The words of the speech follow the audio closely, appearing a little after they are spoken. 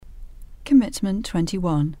Commitment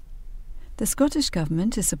 21. The Scottish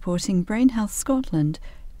Government is supporting Brain Health Scotland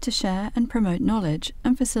to share and promote knowledge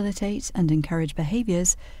and facilitate and encourage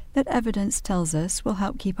behaviours that evidence tells us will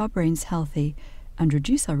help keep our brains healthy and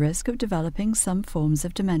reduce our risk of developing some forms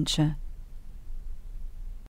of dementia.